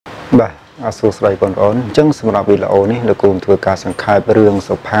បាទអរសួស្តីបងប្អូនអញ្ចឹងសម្រាប់វីដេអូនេះលោកគ្រូធ្វើការសង្ខេបរឿង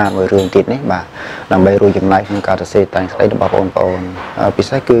សុផាតមួយរឿងទៀតនេះបាទដើម្បីរួមចំណែកក្នុងការសរសេរតែងស្ដីរបស់បងប្អូនពិ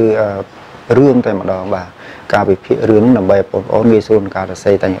សេសគឺរឿងតែម្ដងបាទការវិភាគរឿងដើម្បីបងប្អូនងាយស្រួលក្នុងការសរ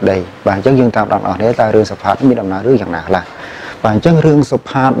សេរតែងស្ដីបាទអញ្ចឹងយើងតាមដានអស់នេះតើរឿងសុផាតមានដំណើររឿងយ៉ាងណាខ្លះបាទអញ្ចឹងរឿងសុ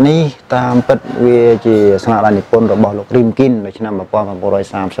ផាតនេះតាមពិតវាជាស្នាដៃនិពន្ធរបស់លោករីមគីននៅឆ្នាំ1938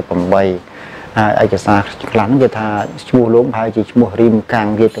ឯកសារខ្លះហ្នឹងគេថាឈ្មោះលោកប្រហែលជាឈ្មោះរីមកាំង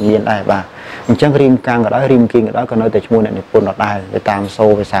វាទៅមានដែរបាទអញ្ចឹងរីមកាំងក៏ដោយរីមគីនក៏ដោយក៏នៅតែឈ្មោះអ្នកនិពន្ធដដែលទៅតាមសូ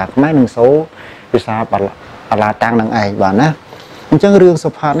រភាសាខ្មែរនិងសូរភាសាបាឡាតាំងនឹងឯងបាទណាអញ្ចឹងរឿងសុ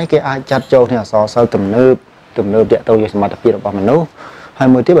ផាតនេះគេអាចចាត់ចូលក្នុងអក្សរសិល្ប៍ទំនើបតាក់ទងនឹងសមត្ថភាពរបស់មនុស្សហើយ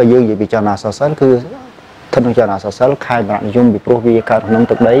មួយទៀតបើយើងនិយាយពីចលនាអក្សរសិល្ប៍គឺស្ថិតក្នុងចលនាអក្សរសិល្ប៍ខែបរនិយមពីព្រោះវាកើតក្នុង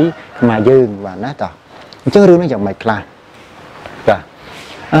ទឹកដីខ្មែរយើងបាទណាតោះអញ្ចឹងរឿងនេះយ៉ាងម៉េចខ្លះបា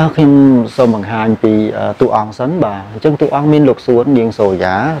ទខ្ញុំសូមបង្ហាញពីតួអង្គសិនបាទអញ្ចឹងតួអង្គមានលោកសួននាងសូ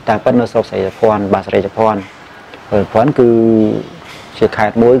យ៉ាតែប៉ុន្តែនៅស្រុកស្រីភ័ណ្ឌបាទស្រីភ័ណ្ឌគឺជាខេ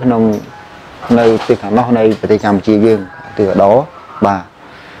ត្តមួយក្នុងនៅទិសខាងនោះនៃប្រទេសកម្ពុជាយើងទិសកដោបាទ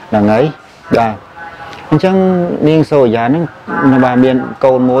ហ្នឹងហើយបាទអញ្ចឹងនាងសូយ៉ាហ្នឹងបាទមាន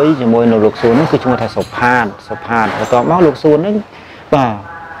កូនមួយជាមួយនៅលោកសួនហ្នឹងគឺឈ្មោះថាសុផាតបន្ទាប់មកលោកសួនហ្នឹងបាទ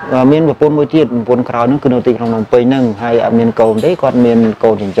មានប្រពន្ធមួយទៀតប្រពន្ធក្រោយហ្នឹងគឺនៅទីក្រុងភ្នំពេញហ្នឹងហើយអត់មានកូនទេគាត់មាន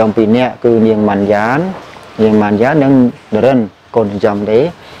កូនចិញ្ចឹម2នាក់គឺនាងម៉ាន់យ៉ាននិងនរិនកូនចិញ្ចឹមទេ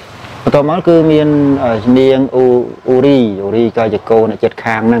បន្ទាប់មកគឺមាននាងអ៊ូរីក៏ជាកូននៅចិត្ត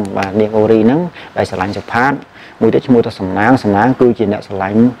ខាងហ្នឹងបាទនាងអ៊ូរីហ្នឹងដែលស្រឡាញ់សុផាតមួយទៀតឈ្មោះថាសំណាងគឺជាអ្នកស្រឡា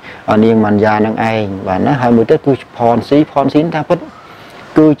ញ់នាងម៉ាន់យ៉ានឹងឯងបាទណាហើយមួយទៀតគឺផនស៊ីថាពិត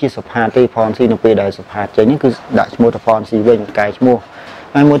គឺជាសុផាតទេផនស៊ីនៅពេលដែលសុផាតចេញនេះគឺដាក់ឈ្មោះថាផនស៊ីវិញកែឈ្មោះ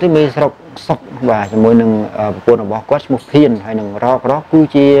ហើយមួយទៀតមេស្រុកសុកបាទជាមួយនឹងប្រពន្ធរបស់គាត់ឈ្មោះភៀនហើយនឹងរកគឺ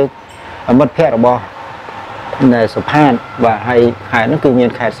ជាមិត្តភ័ក្តិរបស់នៅសុផាតបាទហើយខេត្តនោះគឺមាន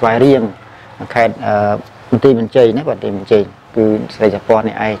ខេត្តស្វាយរៀងខេត្តបន្ទាយមានជ័យណាបាទបន្ទាយមានជ័យគឺស្រីជប៉ុន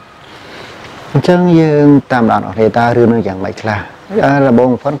នេះឯងអញ្ចឹងយើងតាមដានអស់នេះតើរឿងនឹងយ៉ាងម៉េចខ្លះដំបូង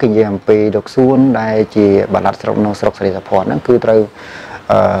បំផុតគឺនិយាយអំពីលោកសួនដែលជាបាឡាត់ស្រុកនៅស្រុកស្រីជប៉ុនហ្នឹងគឺត្រូវ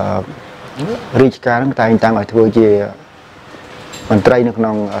រាជការហ្នឹងតែងតាំងឲ្យធ្វើជាមន្ត្រីនៅក្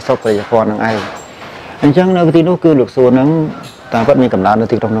នុងស្រុកស្រីជប៉ុនហ្នឹងឯងអញ្ចឹងនៅទីនោះគឺលោកសួនហ្នឹងតាមពិតមានកំណើតនៅ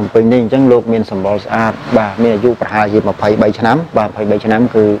ទីក្រុងភ្នំពេញនេះអញ្ចឹងលោកមានសម្បល់ស្អាតបាទមានអាយុប្រហែលជា23ឆ្នាំបាទ23ឆ្នាំ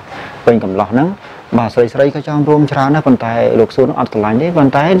គឺពេញកំឡោះហ្នឹងបាទស្រីក៏ចង់រួមច្រើនណាស់ប៉ុន្តែលោកសួនអត់ឆ្លាញ់ទេប៉ុ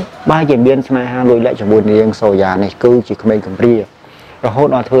ន្តែបែរជាមានស្នេហាលួចលាក់ជាមួយនាងសូយ៉ានេះគឺជាក្មេងកំព្រារហូត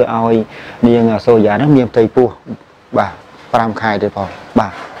ដល់ធ្វើឲ្យនាងសូយ៉ានេះមានផ្ទៃពោះបាទ5ខែទៀតផងបា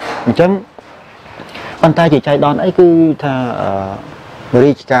ទអញ្ចឹងប៉ុន្តែជាចៃដន្យអីគឺថា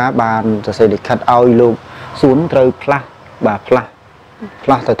រាជការបានសរសេរលិខិតឲ្យលោកសួនត្រូវផ្លាស់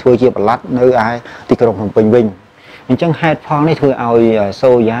ទៅធ្វើជាប្រឡាត់នៅឯទីក្រុងភ្នំពេញវិញអញ្ចឹងហេតុផលនេះធ្វើឲ្យ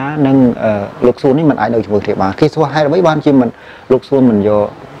សូយ៉ានិងលោកសួននេះមិនអាចនៅជាមួយគ្នាបានគេសួរហេតុអ្វីបានជាមិនលោកសួនមិនយក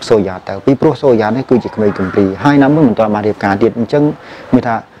សូយ៉ាទៅពីព្រោះសូយ៉ានេះគឺជាក្មេងកំព្រាហើយណាមួយមិនទាន់បានរៀបការទៀតអញ្ចឹងមាន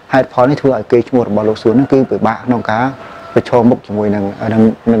ថាហេតុផលនេះធ្វើឲ្យគេឈ្មោះរបស់លោកសួននេះគឺពិបាកក្នុងការប្រឈមមុខជាមួយនឹង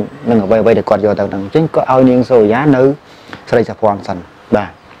អ្វីដែលគាត់យកទៅហ្នឹងអញ្ចឹងក៏ឲ្យនាងសូយ៉ានៅស្រីសាភ័ណ្ឌសិនបាទ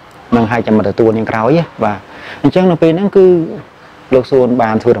នឹងឲ្យចាំមកទទួលនាងក្រោយបាទអញ្ចឹងនៅពេលហ្នឹងគឺលោកសួន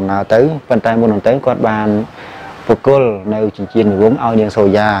បានធ្វើដំណើរទៅប៉ុន្តែមុននឹងទៅគាត់បានប្រគល់នៅចិញ្ចៀនមួយវងឲ្យនាងសូ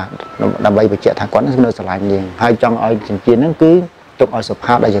យ៉ាដើម្បីបញ្ជាក់ថាគាត់នៅស្រឡាញ់នាងហើយចង់ឲ្យចិញ្ចៀនហ្នឹងគឺទុកឲ្យសុ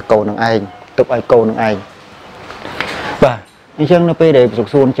ផាតដែលជាកូននឹងឯងទុកឲ្យកូននឹងឯងបាទអញ្ចឹងនៅពេលដែលលោក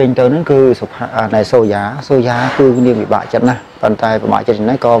សួនចេញទៅហ្នឹងគឺសុផាតនៃសូយ៉ាគឺនាងវិបាកចិត្តណាស់ប៉ុន្តែពិបាកចិត្តហ្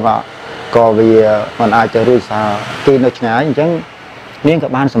នឹងក៏វាមិនអាចទៅរួចសារគេនៅឆ្ងាយអញ្ចឹងនាងក៏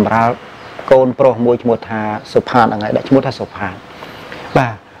បានសម្រាលកូនប្រុសមួយឈ្មោះថាសុផាតហ្នឹងឯងដាក់ឈ្មោះថាសុផាតបា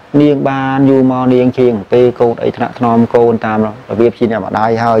ទនាងបានយូរមកនាងជាងពេលកូនអីថ្នាក់ថ្នមកូនតាមរបៀបជាអ្នកម្ដាយ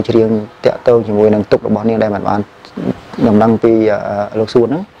ហើយច្រៀងតាក់ទងជាមួយនឹងទុករបស់នាងដែលមិនបានដំណឹងពីលោកសួន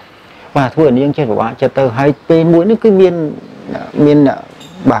ហ្នឹងបាទធ្វើឲ្យនាងចេះពិបាកចិត្តទៅហើយពេលមួយនេះគឺមាន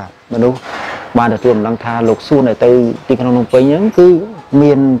បាទមនុស្សបានទទួលដំណឹងថាលោកសួនដែលទៅទីក្រុងភ្នំពេញហ្នឹងគឺ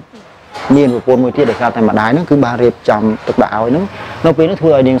មានប្រពន្ធមួយទៀតដែលគាត់តែម្ដាយហ្នឹងគឺបានរៀបចំទុកដាក់ឲ្យហ្នឹងនៅពេលនេះធ្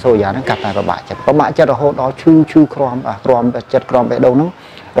វើឲ្យនាងសូយ៉ាហ្នឹងកាត់តែពិបាកចិត្តរហូតដល់ឈឺក្រំចិត្តក្រំបេះដូងហ្នឹង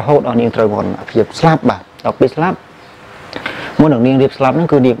រហូតដល់នាងត្រូវមរណភាពស្លាប់បាទដល់ពេលស្លាប់មុននឹងនាងរៀបស្លាប់ហ្នឹង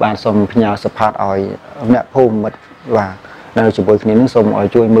គឺនាងបានសុំផ្ញើសុផាតឲ្យអ្នកភូមិមិត្តបាទនៅជាមួយគ្នានឹងសូមឲ្យ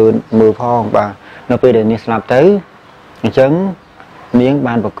ជួយមើលផងបាទនៅពេលដែលនាងស្លាប់ទៅអញ្ចឹងនាង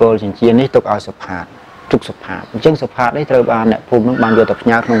បានបកគលចិញ្ចៀននេះទុកឲ្យសុផាតអញ្ចឹងសុផាតនេះត្រូវបានអ្នកភូមិនឹងបានយកទៅផ្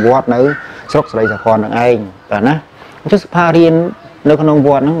ញើក្នុងវត្តនៅស្រុកស្រីសាភ័ណ្ឌនឹងឯងបាទណាអញ្ចឹងសុផាតរៀននៅក្នុងវ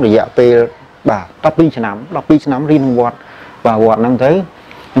ត្តហ្នឹងរយៈពេលបាទ12ឆ្នាំរៀនក្នុងវត្តបាទវត្តហ្នឹងទៅ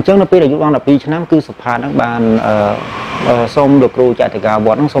អញ្ចឹងនៅពេលអាយុដល់12ឆ្នាំគឺសុផាតហ្នឹងបាន សូមលោកគ្រូចតិកាវ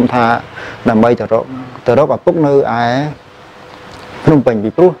ត្តហ្នឹងសូមថាដើម្បីទៅរកឪពុកនៅឯភ្នំពេញពី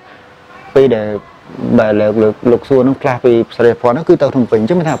ព្រោះពេលដែលលោកសួរហ្នឹងខ្លះពីស្រីភ័ណ្ឌហ្នឹងគឺទៅភ្នំពេញអញ្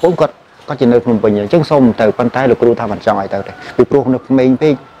ចឹងមានថាឪពុកគាត់ជានៅភ្នំពេញអញ្ចឹងសូមទៅប៉ុន្តែលោកគ្រូថាមិនចង់ឲ្យទៅទេពីព្រោះនៅក្មេងពេ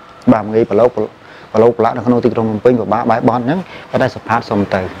កបាទងាយប្រឡូកប្រឡាក់នៅក្នុងទីក្រុងភ្នំពេញពិបាកបែបបន់អញ្ចឹងតែសុផាតសុំ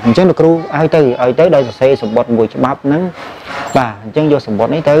ទៅអញ្ចឹងលោកគ្រូឲ្យទៅដោយសរសេរសម្បត្តិមួយច្បាប់ហ្នឹងបាទអញ្ចឹងយកសម្បត្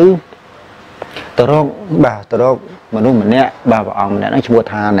តិនេះទៅរកមនុស្សម្នាក់បាទព្រះអង្គម្នាក់ហ្នឹងឈ្មោះ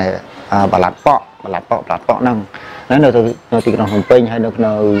ថាណែបលាត់ប៉ហ្នឹងនៅទីក្រុងភ្នំពេញហើយនៅ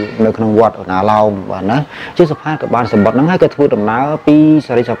ក្នុងវត្តឧណាឡោមបាទណាជាសុផាតក៏បានសម្បត្តិហ្នឹងហើយក៏ធ្វើដំណើរពី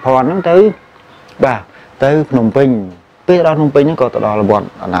សារីសភ័ណ្ឌហ្នឹងទៅបាទទៅភ្នំពេញពេលដល់ភ្នំពេញហ្នឹងក៏ទៅដល់វត្ត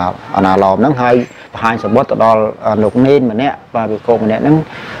ឧណាឡោមហ្នឹងហើយបង្ហាញសម្បត្តិទៅដល់លោកនេនម្នាក់បាទវិកោម្នាក់ហ្នឹង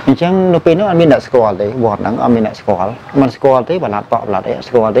អញ្ចឹងនៅពេលនោះអត់មានអ្នកស្គាល់ទេវត្តហ្នឹងអត់មានអ្នកស្គាល់មិនស្គាល់ទេបលាត់អី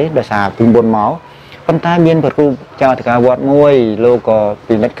ស្គាល់ទេដោយសារពីមុនមកប៉ុន្តែមានព្រះគ្រូចៅអធិការវត្តមួយលោកក៏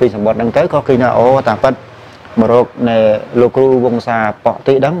ពិនិត្យឃើញសម្បត្តិហ្នឹងទៅក៏ឃើញថាអូតាប៉ិតមករកនៅលោកគ្រូវង្សាប៉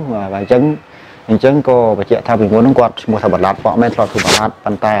ទេដឹងបាទអញ្ចឹងក៏បញ្ជាក់ថាពីមុនហ្នឹងគាត់ឈ្មោះថាបលាត់ប៉មែនធ្លាប់ធ្វើបលាត់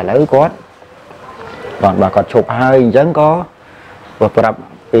ប៉ុន្តែឥឡូវគាត់គាត់ឈប់ហើយអញ្ចឹងក៏ប្រាប់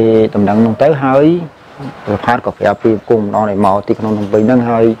ពីតំណែងនោះទៅហើយប្រផាតក៏ប្រាប់ពីគុំម្ដងឲ្យមកទីក្នុងភ្នំពេញហ្នឹង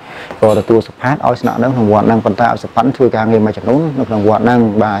ហើយក៏ទទួលសុផាតឲ្យស្នាក់នៅក្នុងវត្តហ្នឹងប៉ុន្តែឲ្យសុផាតធ្វើការងារមួយចំនួននៅក្នុងវត្តហ្នឹង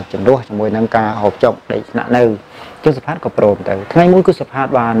បាទជំនួសជាមួយនឹងការហូបចុកដេកស្នាក់នៅចឹងសុផាតក៏ព្រមទៅថ្ងៃមួយគឺសុផាត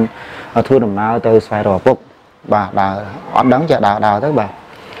បានធ្វើដំណើរទៅស្វែងរកឪពុកបាទដើរអត់ដឹងចេះដើរទៅបាទ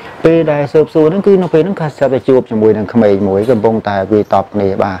ពេលដែលស៊ើបសួរហ្នឹងគឺនៅពេលហ្នឹងគាត់ស្រាប់តែជួបជាមួយនឹងក្មេងមួយកំពុងតែវាតបគ្នា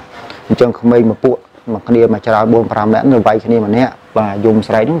បាទអញ្ចឹងក្មេងមួយពួកមកគ្នាមកច្រើន 4-5 នាក់នៅវាយគ្នាម្នាក់បាទយំ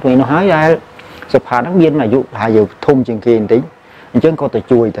ស្រែកហ្នឹងពេលនោះហើយដែលសុផាតហ្នឹងមានអាយុប្រហែលជាធំជាងគេបន្តិចអញ្ចឹងគាត់ទៅ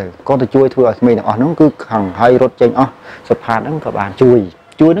ជួយធ្វើឲ្យក្មេងទាំងអស់ហ្នឹងគឺខឹងហើយរត់ចេញអស់សុផាតហ្នឹងក៏បានជួយ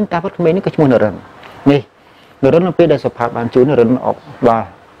ហ្នឹងតែគាត់ក្មេងនេះក៏ឈ្មោះនរិននេះនរិននៅពេលដែលសុផាតបានជួយនរិនអបបាទ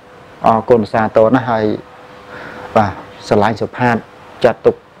អរគុណសាទរណាស់ហើយបាទស្រឡាញ់សុផាតចាត់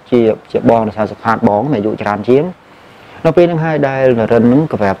ទុកជាបងដោយសារសុផាតបងមានអាយុច្រើនជាងនៅពេលហ្នឹងហើយដែលនរិនហ្នឹង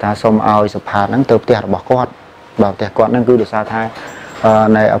ក៏ប្រាប់ថាសូមឲ្យសុផាតហ្នឹងទៅផ្ទះរបស់គាត់បាទផ្ទះគាត់ហ្នឹងគឺដោយសារថា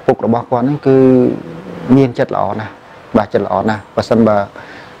នៃឪពុករបស់គាត់ហ្នឹងគឺមានចិត្តល្អណាស់បាទចិត្តល្អណាស់បើសិន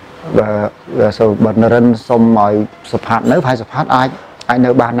បើនរិនសុំឲ្យសុផាតនៅហើយសុផាតអាចនៅ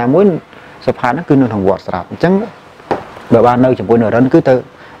បានណាមួយសុផាតហ្នឹងគឺនៅក្នុងវត្តស្រាប់អញ្ចឹងបើបាននៅជាមួយនរិនគឺទៅ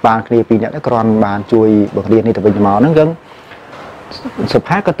បានគ្នាពីរនាក់ទៅគ្រាន់បានជួយបង្រៀននេះទៅវិញទៅមកហ្នឹងអញ្ចឹងសុ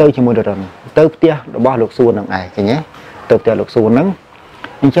ផាតក៏ទៅជាមួយនរិនទៅផ្ទះរបស់លោកសួនហ្នឹងឯងឃើញទេទៅផ្ទះលោកសួនហ្នឹង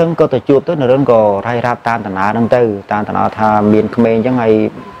អញ្ចឹងក៏ទៅជួបទៅនរិនក៏រាយរាប់តាមតាណាហ្នឹងទៅតាមតាណាថាមានក្មេងអញ្ចឹងហើយ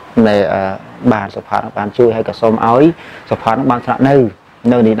នៅបានសុផាតបានជួយហើយក៏សូមឲ្យសុផាតបានស្នាក់នៅ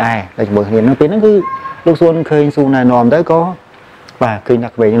នេះដែរតែជាមួយគ្នាហ្នឹងពេលហ្នឹងគឺលោកសួនឃើញសួរណែនាំទៅក៏បាទឃើញថា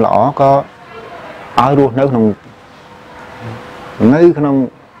ក្មេងហ្នឹងល្អក៏ឲ្យរស់នៅក្នុង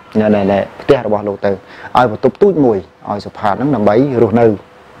ផ្ទះរបស់លោកទៅឲ្យបន្ទប់ទូចមួយឲ្យសុផាតហ្នឹងដើម្បីរស់នៅ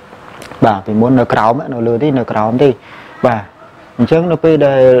បាទពីមុននៅក្រោមនៅលើទេនៅក្រោមទេបាទអញ្ចឹងនៅពេល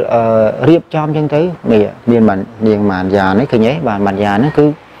ដែលរៀបចំអញ្ចឹងទៅមាននាងម៉ានយ៉ានេះឃើញទេបាទម៉ានយ៉ានេះគឺ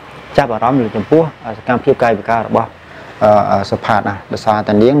ចាប់អារម្មណ៍លើចំពោះសកម្មភាពកាយវិការរបស់សុផាតណាដោយសារ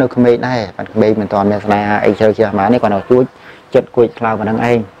តែនាងនៅក្មេងដែរបាទក្មេងមិនទាន់មានស្នេហាអីជ្រៅជ្រះម៉ានេះគាត់នៅជួយចិត្តគួចខ្លោប៉ុណ្្នឹង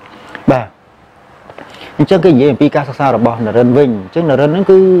ឯងបាទអញ្ចឹងគេនិយាយអំពីការសិក្សារបស់នរិនវិញអញ្ចឹងនរិនហ្នឹង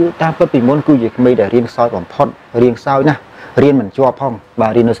គឺតាមពិតពីមុនគឺជាក្មេងដែលរៀនខ្សោយបំផុតរៀនខ្សោយណាស់រៀនមិនជាប់ផងបា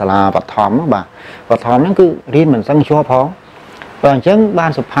ទរៀននៅសាលាបឋមបាទបឋមហ្នឹងគឺរៀនមិនសឹងជាប់ផងបាទអញ្ចឹងបា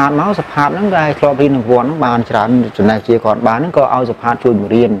នសុផាតមកសុផាតហ្នឹងដែលធ្លាប់រៀននៅវត្តហ្នឹងបានច្រើនចំណេះជាគាត់បានហ្នឹងក៏ឲ្យសុផាតជួយមក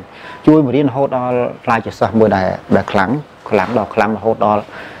រៀនរហូតដល់ខ្លាចជាសិស្សមួយដែលខ្លាំងរហូតដល់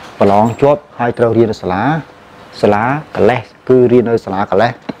ប្រឡងជាប់ហើយត្រូវរៀននៅសាលាកលេសគឺរៀននៅសាលាកលេ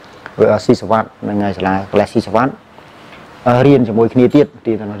សស៊ីសវត្តហ្នឹងហើយសាលាកលេសស៊ីសវត្តរៀនជាមួយគ្នាទៀត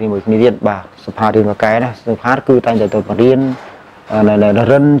បាទសុផាតរៀនមកកែណាសុផាតគឺតែងតែទៅរៀន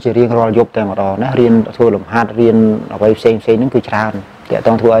រិនជារៀងរាល់យប់តែម្ដងណារៀនធ្វើលំហាត់រៀនអ្វីផ្សេងហ្នឹងគឺច្រើនតែ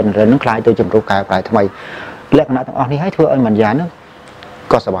ต้องធ្វើឲ្យរិនហ្នឹងខ្លាយទៅជំរុះកែប្រែថ្មីលក្ខណៈទាំងអស់នេះឲ្យធ្វើឲ្យមិនយ៉ាងហ្នឹង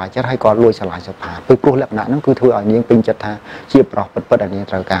ក៏សប្បាយចិត្តហើយក៏លួចស្រឡាញ់សុផាតពីព្រោះលក្ខណៈហ្នឹងគឺធ្វើឲ្យនាងពេញចិត្តថាជាប្រុសពិតៗឲ្យនាង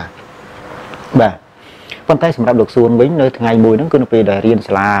ត្រូវការបាទប៉ុន្តែសម្រាប់លោកសួនវិញនៅថ្ងៃមួយហ្នឹងគឺនៅពេលដែលរៀន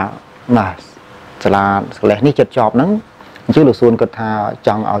សាលាកលេសនេះចិត្តចប់ហ្នឹងអញ្ចឹងលោកសួនគាត់ថាច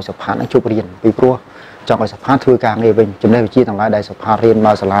ង់ឲ្យសុផាតហ្នឹងជប់រៀនពីព្រោះចង់ឲ្យសុផាតធ្វើការងារវិញចំណេះវិជ្ជាទាំងឡាយដែលសុផាតរៀនម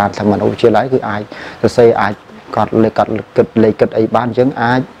កសាលាធម្មតាវិទ្យាល័យគឺអាចសរសេរអាចកត់លេខគិតអីបានអញ្ចឹង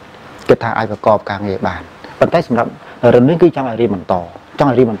អាចគិតថាអាចប្រកបការងារបានប៉ុន្តែសម្រាប់រិននេះគឺចង់ឲ្យរៀនបន្ត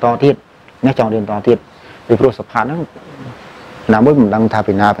ទៀតពីព្រោះសុផាតហ្នឹងណាមួយមិនដឹងថា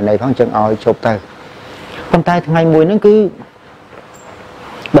ពីណាពីណីផងអញ្ចឹងឲ្យជប់ទៅប៉ុន្តែថ្ងៃមួយហ្នឹងគឺ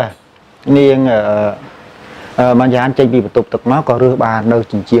បាទនាង มันยานใจบีประตูตึกnó có rửa bà nơi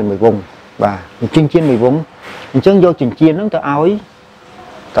trình chiên mười vùng và trình chiên mười vùng chân vô trình chiên nó ta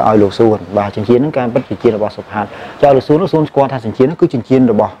oi lục xuân và trình chiên nó can bắt trình chiên là bỏ sụp hạt cho lục xuống qua thay trình chiên nó cứ trình chiên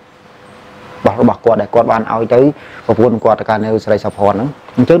rồi bỏ quạt để quạt bàn oi tới và buôn quạt cả nơi sài sập hòn nó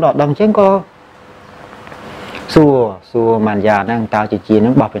chân đọt đằng chân có xua màn già đang tao chỉ chi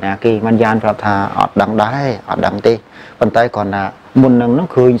nó bọc về nà kia màn già vào thà ọt đằng đá ọt đằng tê bàn tay còn là muôn nâng nó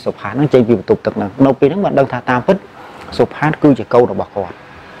khơi sụp hạt nó chơi vì tục tập nè nấu pi nó bạn đang thà tam phết sụp hạt cứ chỉ câu được bọc quạt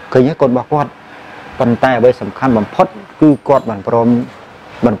khơi nhớ con bọc quạt bàn tay bây sầm khăn bằng phốt cứ quạt bàn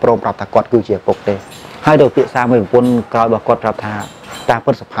prom vào thà quạt cứ chỉ cục tê hai đầu tiện sang mình buôn cào bọc quạt vào thà tam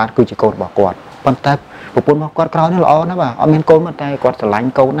phết sụp hạt cứ chỉ câu bọc quạt bàn tay buôn bọc quạt cào nó lỏ nó bà ở miền côn bàn tay quạt sờ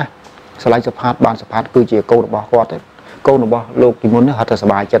lạnh câu nèสไลด์สะพานบานสะพานคือจีโก้ระบกอดโก้ระบโลกกิมุนเนี่ยเขาจะส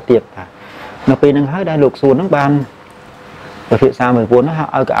บายจัดเตียบในปีนึงให้ได้ลูกส่วนทั้งบานประเภทสามเหมือนพวกนั้น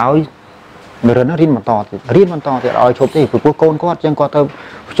เอากระเอาเมื่อเรื่องนั้นรินมันต่อที่เอาชมที่พวกโกนก็ยังก็เติม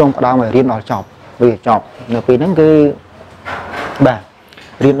จงกระดาษมาเรียนเอาจอบเรียนจอบในปีนั้นคือแบบ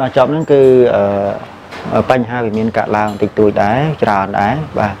เรียนเอาจอบนั่นคือปัญหาวิมีนกะลางติดตัวได้จราได้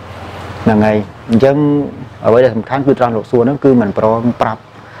แบบยังไงยังเอาไว้สำคัญคือตอนลูกส่วนนั่นคือมันพร้อมปรับ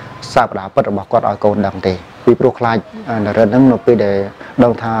ทราบดาปัตตบกอดเอาโกนดังเตปีโปรคลายเรื่องนั้นเราไปเดดั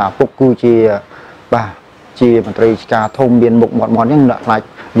งท่าพวกกูจีบ่าจีมันตรีกาทมเบียนบกบอดมอนยังคลาย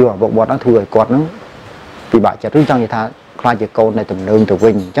อยู่บกบอดนั่งถือกอดนั้นปีบ่าจะรู้จังอย่างท่าคลายจะโกนในตุ่มเดินตุ่ม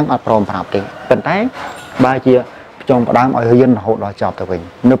วิ่งจังอัดพร้อมผ่าเตเป็นแต่บ่าจีจงประดามเอาเยือนโหดลอยจอบตุ่มวิ่ง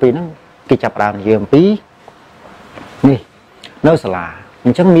ในปีนั้นกิจประดามเยือนปีนี่เนื้อสลา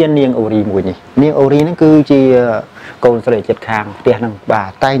จังเมียนเนียงโอรีมวยนี่เนียงโอรีนั่นคือจีโกนเสลจัดคางเตียนังบ่า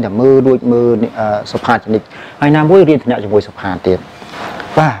ใต้แต่มือด้วยมือสะพานชนิดไอ้น้ำมวยเรียนถนัดจะมวยสะพานเตียน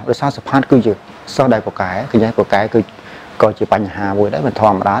บ่าโดยสารสะพานคือจะสอได้ปกไก่คือย้ายปกไก่คือก็จะปัญหามวยได้มันทอ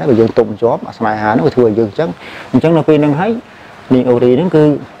มร้ายไปยืนตุ่มจอบสมัยหานั่นก็ถือยืนจังเราปีนึงให้เนียงโอรีนั่นคือ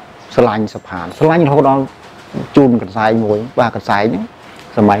สลายสะพานสลายเขาดองจูนกันสายมวยบ่ากันสายนี่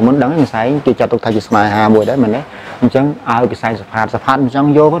สมัยมันดังกันสายกิจจัตุไทยสมัยหามวยได้มันเนี่ยจังเอาไปใส่สะพานจัง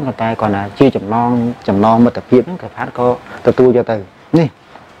โยบนตายก่อนนะชื่อจำลองมาแต่เพียบนั่นสะพานก็ตัวจะตื่นนี่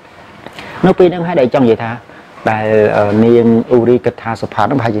นักปีนั่งให้ได้จังvậyท่าแต่เนียงอุริกธาสะพาน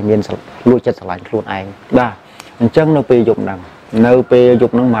น้ำพายจะมีนลุยจัดสลายครูนเองบ้าจังนักปีหยุดนังนักปีหยุ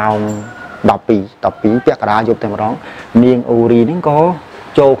ดนังเมาต่อปีเปียกระดาหยุดแต่มาร้องเนียงอุรินั่งก็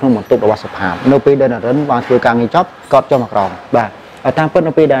โจขนมตุกระวัสะพานนักปีเดินเดินวางคือการเงินจ็อบก็จะมากรองบ้าตามเพื่อน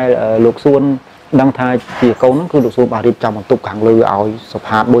นักปีได้ลูกส่วนดังทายจีโก้นั่นคือลูกสูบบาริบจำมันตุกขังลือเอาสภ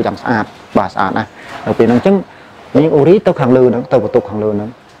าพโดยจำสะอาดบาสะอาดนะเราเป็นนั่งจังนี่โอริตุกขังลือนั่งตุกตุกขังลือนั่ง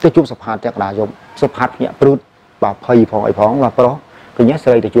จะจุบสภาพจากดายมสภาพเนี่ยปลุดแบบพายพองไอพองว่าเพราะคือเนี่ยเส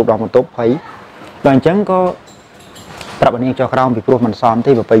ยแต่จุบดอกมันตุกพายบางจังก็ปรับอันนี้จะคราวไปปลุกมันซ้อม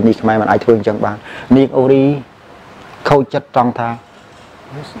ที่แบบไปนี่ทำไมมันไอทึงจังบางนี่โอริเขาจัดจังท่า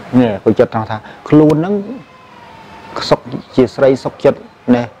เนี่ยเขาจัดจังท่าครูนั่งสกจีเสยสกจัด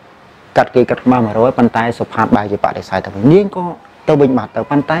เนี่ยกัดกีกัดมาร้อยปันไตสภาพใบจะปะได้ใส่แต่เนียงก็เติมบินมาแต่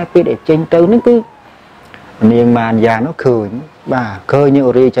ปันไตปีเด็กเจนเติมนั่นคือเนียงมันยาnóเคยบ่าเคยnhư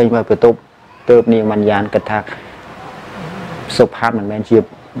ori chơiมาเปิดตุบเติมเนียงมันยานกระทากสภาพมันแมนเชียบ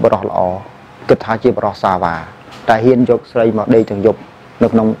บรอหล่อกระทาเชียบรอซาวาแต่เฮียนยกใส่มาได้ถึงยกนึ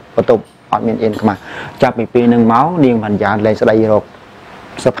กน้องประตูอดเมียนเอ็นเข้ามาจับปีหนึ่งเมาส์เนียงมันยานเลยสลายรก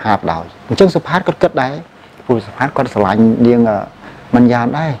สภาพเราจังสภาพก็เกิดได้ผู้สภาพก็สลายเนียงมันยาน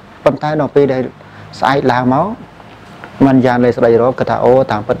ได้ปัญหาเราไปได้สายลางเมาส์มันยานเลยสลายรกกระทาโอ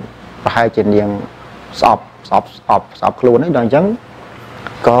ตามปัญหาเจนเนียงสอบครูนั่นดังจัง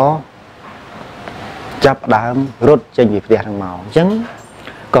ก็จับดามรถเจนบีบเตียทางเมาจัง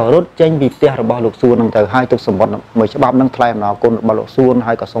ก็รถเจนบีบเตียระบาดลูกซูนตั้งแต่ให้ตุกสมบัติเมื่อฉบับนั่งแถลงเราคนบาลูกซูนใ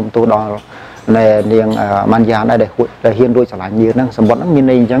ห้กับสมตัวดอในเนียงมันยานได้ได้เฮียนด้วยสลายยืนนั่งสมบัตินั่งมีใ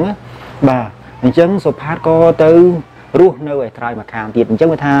นจังบ่าจังสุภาพก็ตื้อรู้ในไอ้ทรายมาคางติดจัง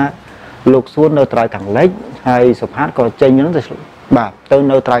ไปท่าลูกซูนในทรายขังเล็กให้สุภาพก็เจนนั่นแต่บ่าตื้อใ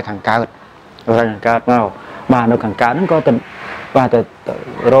นทรายขังเก้าทรายขังเก้าเมาบ่าในขังเก้านั่นก็เป็นว่าแต่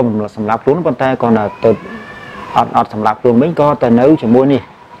ร่มสำหรับลุ้นปันแต่ก่อนน่ะแต่อดสำหรับลุ้นไม่ก็แต่เนื้อจมูกนี่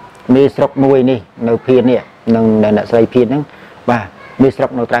มีสระมวยนี่เนื้อเพียนเนี่ยหนึ่งในใส่เพียนนั่งบ่ามีสระ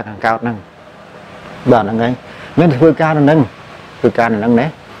ในทรายขังเก้านั่งบ่านั่งไงงั้นถือการนั่งคือการนั่งเนี่ย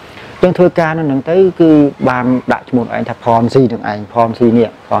จังถือการนั่งtớiคือบานดัชมุนไอ้ถ้าพร้อมซีถึงไอ้พร้อมซีเนี่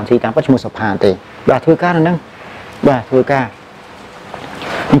ยพร้อมซีตามปัจจุบันสภาพเตะบ่าถือการนั่งบ่าถือการ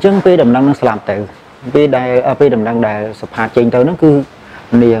จังไปดำนั่งนั่งสลับเตะไปดำนั่งได้สภาพจริงเตะนั่นคือ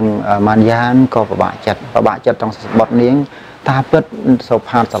เนียงมันยานก็ประบาจัดต้องบทเนียงตาเปิดสภ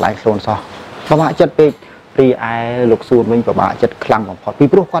าพสลายโคลนซอประบาจัดไป រីឯលោកសួនវិញពិបាកចិត្តខ្លាំងបំផុតពី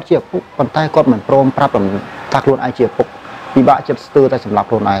ព្រោះគាត់ជាឪពុកប៉ុន្តែគាត់មិនព្រមប្រាប់ថាខ្លួនឯងជាឪពុកពិបាកចិត្តស្ទើរតែសម្រាប់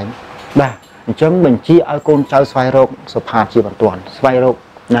ខ្លួនឯងបាទអញ្ចឹងបញ្ជាឲ្យកូនចៅស្វែងរកសុផាតជាបន្ទាន់ស្វែងរក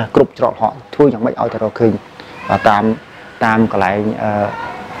ណាគ្រប់ច្រកហកធ្វើយ៉ាងម៉េចឲ្យតែរកឃើញតាមកន្លែង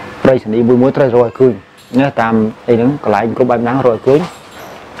ប្រៃសនីមួយត្រូវរកឲ្យឃើញណាតាមអីហ្នឹងកន្លែងគ្រប់បែបណារកឲ្យឃើញ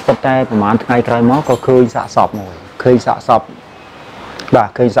ប៉ុន្តែប្រហែលថ្ងៃក្រោយមកក៏ឃើញសាកសពមួយឃើញសាកសពបាទ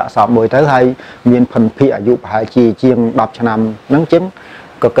ឃើញសាកសពមួយទៅហើយមានភិនភិអាយុប្រហែលជាជាង10ឆ្នាំហ្នឹងចឹង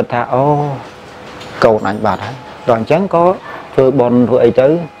ក៏គិតថាអូកូនអញបាត់ហើយដល់អញ្ចឹងក៏ធ្វើបន់ធ្វើអីទៅ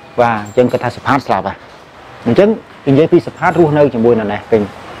បាទអញ្ចឹងគាត់ថាសុផាតស្លាប់ហ่ะអញ្ចឹងនិយាយពីសុផាតរស់នៅជាមួយនៅនេះពេញ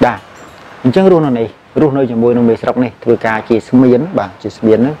បាទអញ្ចឹងរស់នៅនេះរស់នៅជាមួយនឹងមេស្រុកនេះធ្វើការជាស្មៀនបាទជាស្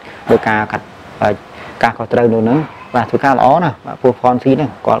មៀនហ្នឹងដោយការកាត់ការខុសត្រូវនោះហ្នឹងបាទធ្វើការល្អណាស់បាទពួកផនស៊ីហ្នឹង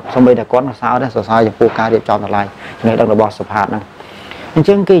គាត់សូម្បីតែគាត់សរសើរដែរសរសើរចំពោះការរៀបចំតម្លៃចំណេះដឹងរបស់សុផាតហ្នឹងអញ្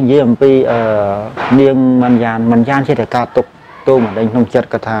ចឹងគេនិយាយអំពីនាងមិនយ៉ានជាតែការទុកទោសម្ដេចក្នុងចិត្ត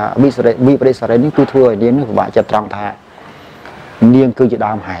គាត់ថាវិបរិសរិននេះគឺធ្វើឲ្យនាងនេះពិបាកចិត្តត្រង់ថានាងគឺជា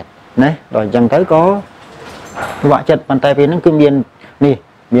ដើមហេតុណាដល់អញ្ចឹងទៅក៏ពិបាកចិត្តប៉ុន្តែពេលហ្នឹងគឺ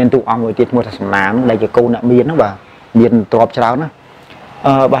មានទូអង្គមួយទៀតឈ្មោះថាសំណាងដែលជាកូនអ្នកមានហ្នឹងបាទមានទ្រព្យច្រើនណា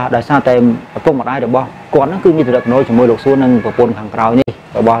បាទដោយសារតែឪពុកម្ដាយរបស់គាត់ហ្នឹងគឺមានទំនាក់ទំនងជាមួយលោកសួននិងប្រពន្ធខាងក្រោយនេះ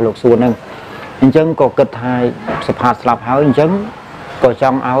របស់លោកសួនហ្នឹងអញ្ចឹងក៏គិតថាសុផាតស្លាប់ហើយអញ្ចឹងក៏ច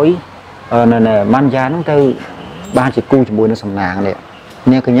ង់ឲ្យម៉ាន់យ៉ាហ្នឹងទៅបានជាគូជាមួយនឹងសំណាងនេះ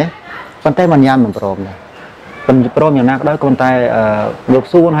ឃើញទេប៉ុន្តែម៉ាន់យ៉ាមិនព្រមទេព្រមយ៉ាងណាក៏ដោយប៉ុន្តែលោក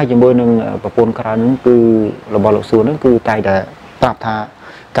សួនហើយជាមួយនឹងប្រពន្ធក្រោយហ្នឹងគឺរបស់លោកសួនហ្នឹងគឺតែតែប្រាប់ថា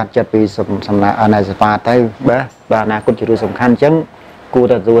កាត់ចិត្តពីសំណាងណែសផាតទៅបាទអនាគតជារឿងសំខាន់អញ្ចឹងគួរ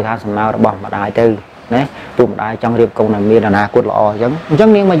តែទទួលថាសំណើរបស់ម្ដាយទៅណាព្រោះម្ដាយចង់រៀបកូនឲ្យមានអនាគតល្អអញ្ចឹង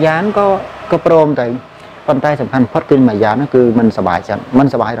នាងម៉ាយ៉ានក៏ព្រមទៅប៉ុន្តែសំខាន់ផុតគឺម៉ាយ៉ានហ្នឹងគឺមិនសប្បាយចិត្តមិន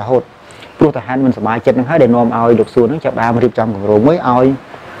សប្បាយរហូតព្រោះតែហានមិនសប្បាយចិត្តហ្នឹងហើយដែលនាំឲ្យលោកសួនហ្នឹងចាប់ដើមរៀបចំគម្រោងមួយឲ្យ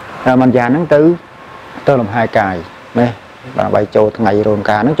ម៉ាយ៉ានហ្នឹងទៅលំហែកាយណាដើម្បីចូលថ្ងៃរោង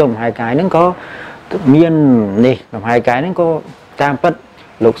ការហ្នឹងចូលលំហែកាយហ្នឹងក៏មាននេះលំហែកាយហ្នឹងក៏តាមពិត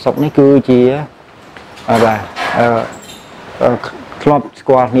លោកសុកនេះគឺជាបាទធ្លាប់ស្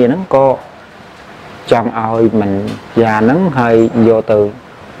គាល់គ្នាហ្នឹងក៏ចង់ឲ្យមិនយ៉ាហ្នឹងហើយយកទៅ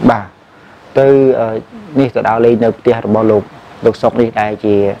បាទទៅនេះទៅដើរលេងនៅផ្ទះរបស់លោកសុកនេះដែល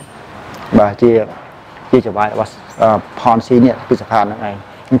ជាបាទជាចៅហ្វាយរបស់ផនស៊ីនេះគឺសផាតហ្នឹងឯង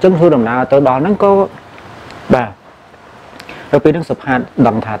អញ្ចឹងធ្វើដំណើរទៅដល់ហ្នឹងក៏បាទទៅពេលហ្នឹងសផាត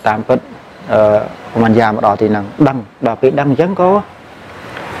ដឹងថាតាមពិតម៉ាន់យ៉ាមកដល់ទីហ្នឹងដឹងដល់ពេលដឹងអញ្ចឹងក៏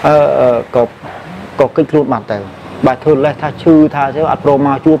កិច្ចខ្លួនបាត់ទៅបាទធ្វើលេសថាឈឺថាស្អីអត់ព្រមម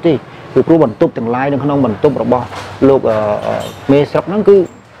កជួបទេពីព្រោះបន្ទប់ទាំងឡាយនៅក្នុងបន្ទប់របស់លោកមេស្រុកហ្នឹងគឺ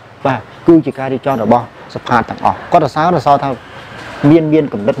បាទគឺជាការរៀបចំរបស់សផាតទាំងអស់គាត់សរសើរថាមាន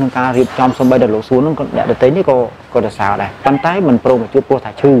កំណត់ក្នុងការរៀបចំសម្បីដល់លោកសួនហ្នឹងអ្នកដទៃនេះក៏សរសើរដែរប៉ុន្តែមិនព្រមមកជួបព្រោះ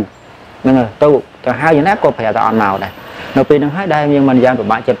ថាឈឺហ្នឹងទៅហើយយ៉ាងណាក៏ប្រែតែអត់មកដែរនៅពេលហ្នឹងហើយដែលមានមិនយ៉ាងពិ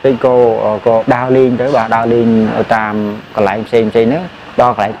បាកចិត្តពេកក៏ដើរលេងទៅបាទដើរលេងតាមកន្លែងផ្សេងហ្នឹងដ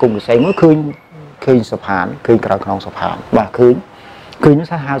ល់កន្លែងគុំពិសេសមួយឃើញសផានឃើញក្រៅក្នុងសផានបាទឃើញនោះ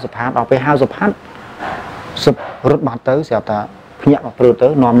ថាហៅសផានដល់ពេលហៅសផានរត់បាត់ទៅស្រាប់ថាភ្ញាក់មកព្រឺទៅ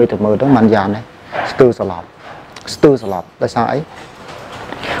នាំនេះទៅមើលទៅមិនយ៉ាងនេះស្ទើរស្លាប់ដោយសារអី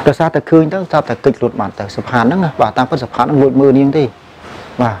ដោយសារតែឃើញទៅស្រាប់តែកិច្ចលួចបាត់ទៅសផានហ្នឹងបាទតាមពិតសផានហ្នឹងលួចមើលនាងទេ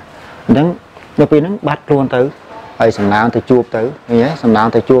បាទអញ្ចឹងនៅពេលហ្នឹងបាត់ខ្លួនទៅហើយសំណាងទៅជួបទៅឃើញទេសំណាង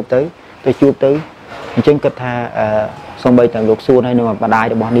ទៅជួបទៅអញ្ចឹងគិតថាសូម្បីតែលោកសួនហើយនឹងម្ដាយ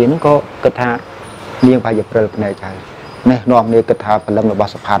របស់នាងហ្នឹងក៏គិតថានាងប្រហែលជាព្រិលភ្នែកហើយនេះនាំនាងគិតថាព្រលឹងរប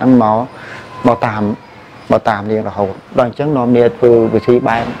ស់សផាតហ្នឹងមកតាមនាងរហូតដល់អញ្ចឹងនាំនាងធ្វើវិធី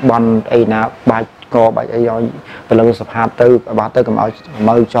បែបបន់អីណាបាច់កបាច់អីឲ្យព្រលឹងសផាតទៅបាត់ទៅកុំឲ្យ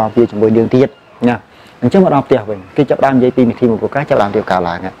មើលចោលវាជាមួយនាងទៀតណាអញ្ចឹងមកដល់ផ្ទះវិញគេចាប់ដើមនិយាយពីវិធីមង្គលការចាប់ដើមរៀបការ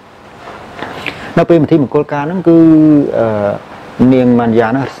ឡើងនៅពេលវិធីមង្គលការហ្នឹងគឺនាងម៉ាន់យ៉ា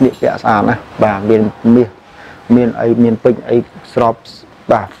ហ្នឹងស្លៀកពាក់ស្អាតណាបាទមានអីមានពេជ្រអីស្រប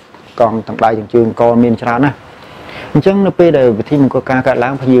បាទកងទាំងដៃទាំងជើងកមានច្រើនណាអញ្ចឹងនៅពេលដែលវិធីមង្គលការកើតឡើ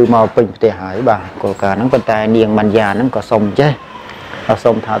ងភ្ញៀវមកពេញផ្ទះហើយបាទមង្គលការហ្នឹងប៉ុន្តែនាងម៉ាន់យ៉ាហ្នឹងក៏សុំចេះ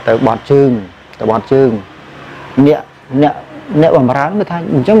សុំថាទៅបត់ជើងអ្នកបំរើគេថា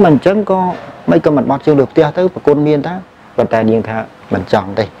អញ្ចឹងមិនអញ្ចឹងក៏មិនក៏មិនបត់ជើងលើផ្ទះទៅប្រគុណមានតាប៉ុន្តែនាងថាមិនចង់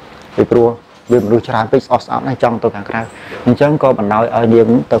ទេពីព្រោះវាមនុស្សច្រើនពេកស្អប់ស្អាតណាស់ចង់ទៅខាងក្រៅអញ្ចឹងក៏បណ្ដោយឲ្យនាង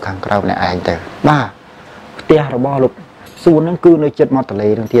ទៅខាងក្រៅម្នាក់ឯងទៅបាទផ្ទះរបស់លោកសួនហ្នឹងគឺនៅជិតមាត់ទន្លេ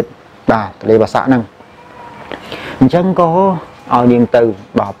ហ្នឹងទៀតបាទទន្លេបាសាក់ហ្នឹងអញ្ចឹងក៏ឲ្យនាងទៅ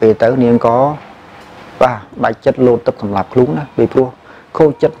ដល់ពេលទៅនាងក៏បាទដាច់ចិត្តលោតទឹកសម្រាប់ខ្លួនណាពីព្រោះខូច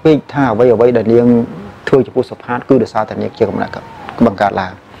ចិត្តពេកថាអ្វីដែលនាងធ្វើចំពោះសុផាតគឺដោយសារតែនាងជាកំណត់បង្កើតឡើ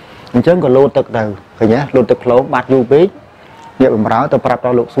ង chẳng có lô tực đầu phải nhé lô tực lỗ bát du bít nhẹ bầm ráo tôi prap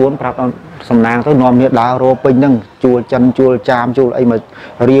tao lục xuống prap tao sầm nang tôi nòm nhẹ đào rô pin nâng chua chân chua cham chua ấy mà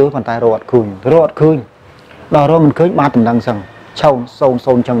riêu bàn tay rọt khơi đào rô mình khơi bát tầm đằng sừng châu sâu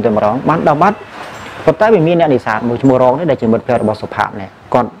sâu chân tầm ráo bát đào bát còn tại vì miền này sản một mùa rong đấy để chỉ một phe bỏ sập hạm này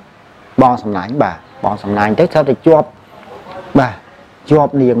còn bong sầm nánh bà bong sầm nánh tới sao thì chuột bà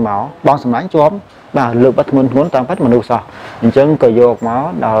chuột liền máu bong sầm nánh chuột bà lượt bắt muốn tam phát mà nuôi sao chân cờ dột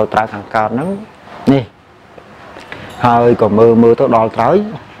máu đào trái thằng cao nắng nè hơi còn mưa tới đo tới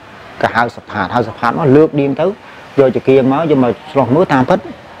cả hai sập hạt nó lướt điên tới rồi cho kia máu nhưng mà lọt mưa tam phát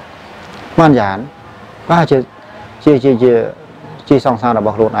man giản ba chia xong sao là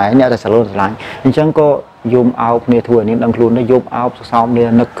bọc luôn ấy nè là sờ luôn lại chân có zoom out nè thua nên đăng luôn nó zoom out xong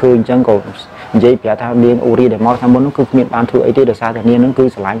nè nó khơi chân có dây bẻ tham điên uri để mót tham muốn nó cứ miền ban thua ấy được sao thì nên nó cứ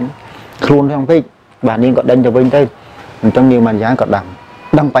sờ lại luôn không biết bà nên có đánh cho bên đây trong nhiều màn giá có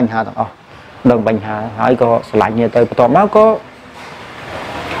đăng bánh hà thôi đăng bánh hà hỏi có lại như tới tỏ máu có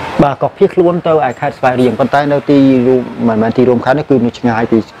bà có biết luôn tôi ai khai vài riêng con tay đâu ti mà ti rôm khá nó cứ ngay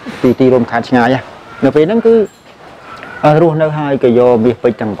thì ti rôm khá ngay nha nó về nó cứ luôn đâu hai cái do việc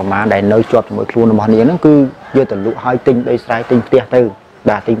bây chẳng mà đại nơi chuột một luôn mà nó cứ vô từ lũ hai tinh đây sai tinh tia từ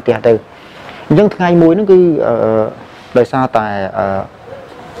đà tinh tia từ nhưng ngày muối nó cứ đời sao tại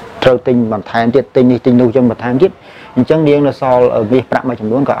trâu tinh bằng than tiết tinh tinh nuôi trong một than tiết chẳng điên là so ở việc bạn mà chúng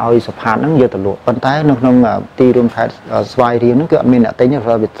muốn cả ao sập hạt nó vô từ lụa con tay nó không ti rôm khai xoay riêng nó cứ mình đã tính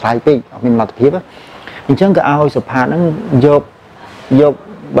là việc sai pin mình làm tiếp á chẳng cả ao sập hạt nó dột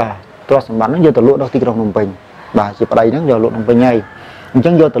bà cho sản phẩm nó vô từ lụa đâu ti trong đồng bình bà chỉ ở đây nó giờ lụa đồng bình ngay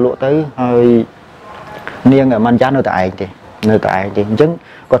chẳng vô từ lụa tới hơi niên ở man chán nơi tại thì chẳng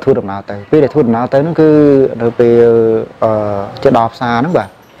có thu được nào tới vì để thu được nào tới nó cứ về chế đọp xa nó bà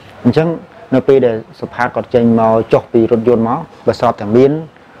chẳng nó để sập hạt còn trên màu chọc vì rốt dồn máu và sọt thằng biến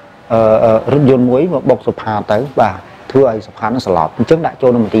rốt dồn muối và bọc sập hạt tới và thưa ấy sập hạt nó sờ lọt chẳng đại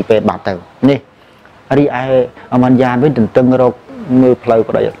cho nó một tí về bạc tới nè đi ai man gian với từng từng rồi mưa plei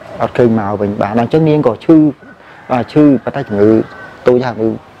của đây ở khơi màu bình bà đang chứng niên có chư và tay ngự tôi ra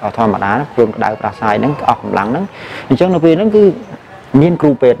ngự thoa mà đá phương đại bà sai nó ọc lắng nó chẳng nó về nó cứ niên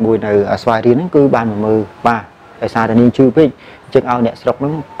cù pet bùi này xoài thì nó cứ ban mưa ba tại sao thì niên chư với chân ao nè sọc nó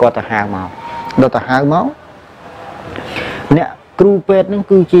có tờ hàng màu đâu tờ hàng máu nè cù pet nó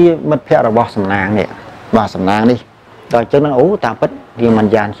cứ chia mất phe là bỏ sầm nàng nè và sầm nàng đi rồi chân nó ố tạm bất thì mình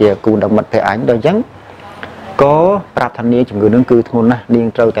dàn chia cù đồng mật phe ảnh rồi trắng có prap thanh niên chừng người nương cư thôn nè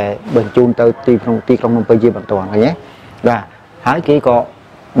điên trâu tại bên chun tới ti không bây giờ bằng toàn rồi nhé và hái kia có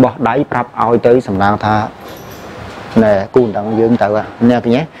bỏ đáy prap ao tới sầm nàng tha nè cùn đặng dương tự nè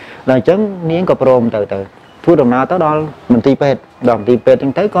cái nhé rồi chấn niên có prom từ thu đồng nào tới đó mình ti pet đồng ti pet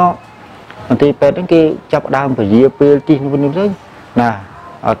tới có mình ti pet đến kia chấp đam phải dìa pê ti vân vân nè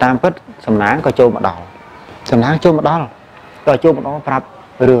ở tam pet sầm náng có trâu mà đỏ sầm náng trâu mà đỏ rồi trâu mà đỏ prap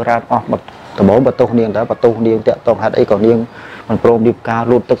rửa ra một tờ bố bật tung niên đó bật tung niên tiện tông hạt ấy còn niên mình prom đi cao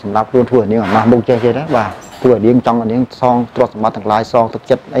luôn tức sầm nắp luôn thua niên mà mông chơi đó và thua niên trong là niên son trot mà thằng lái son thực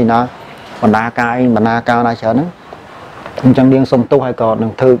chất ấy nó mà na ca na chờ nó chẳng điên sông tu hay còn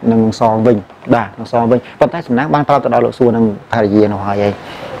đừng thư đừng son vinh bà đừng son vinh con tay sầm nát ban tao từ đó lộ xua đừng thay gì nào hoài vậy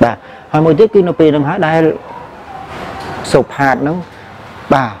bà hồi một tiết kia nó pi đừng hái đây sụp hạt nó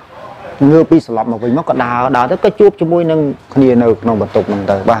bà ngư pi sập mà vinh mất có đào tới cái chuột cho môi nâng nhiều nơi nông bật tục mình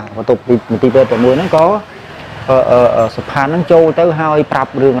từ bà bật tục thì mình ti về từ môi nó có sụp hạt nó trâu tới hai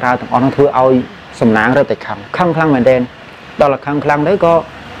prap đường ra thằng con nó thưa oi sầm nát ra tại khăng mình đen đó là khăng đấy có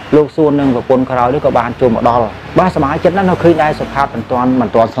ลูกส่วนหนึ่งกับคนเราด้วยก็บานจูมดอลบ้าสมัยจันนั้นเราเคยได้สภาพมัน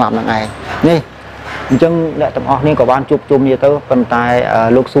ตอนสลับยังไงนี่จังแหละตำออกนี่ก็บานจุ่มเยอะเต้เป็นตาย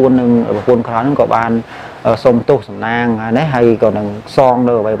ลูกส่วนหนึ่งกับคนเรานั้นก็บานสมตุสำนางได้ให้ก็หนึ่งซองเล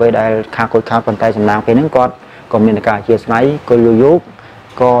ยไปได้ขาคนขาเป็นตายสำนางเป็นนั้นก็มีการเชียร์สไนก็ยุก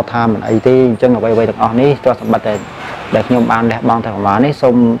ก็ทำไอทีจังไปตำออกนี่ตัวสมบัติเด็กยมบานแหละบางแต่ของมานี่ส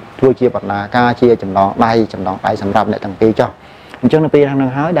มทั่วเชียร์ปัตนาการเชียร์จำลองได้สำหรับในต่างปีจ้าchẳng là pi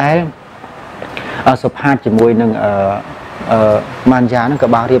đang nói đấy sụp hạt chỉ mùi nâng man giá nó có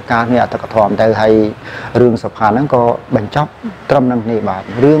bao riêng cao như là tất cả thòm từ hay rương sụp hạt nó có bánh chóc trâm năng này bà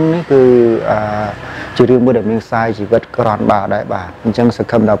rương ấy cứ chỉ rương bữa để mình sai chỉ vật còn bà đại bà chẳng sự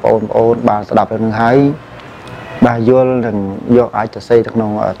khâm đập ôn bà sẽ đập được hai bà vô lần vô ai cho xây được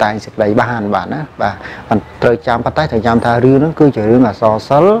nông tay sẽ lấy ba hàn bản á bà còn trời chăm bắt tay thời gian tha rương nó cứ chỉ rương là so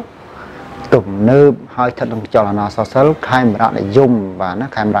sánh tụm nơ hai thật đồng cho là nó so sánh khai một đoạn để dùng và nó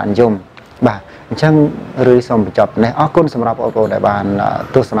khai một đoạn dùng bà chẳng rơi xong chập này con sầm rạp ô tô đại bàn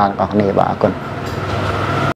tôi sẵn sàng ở này bà con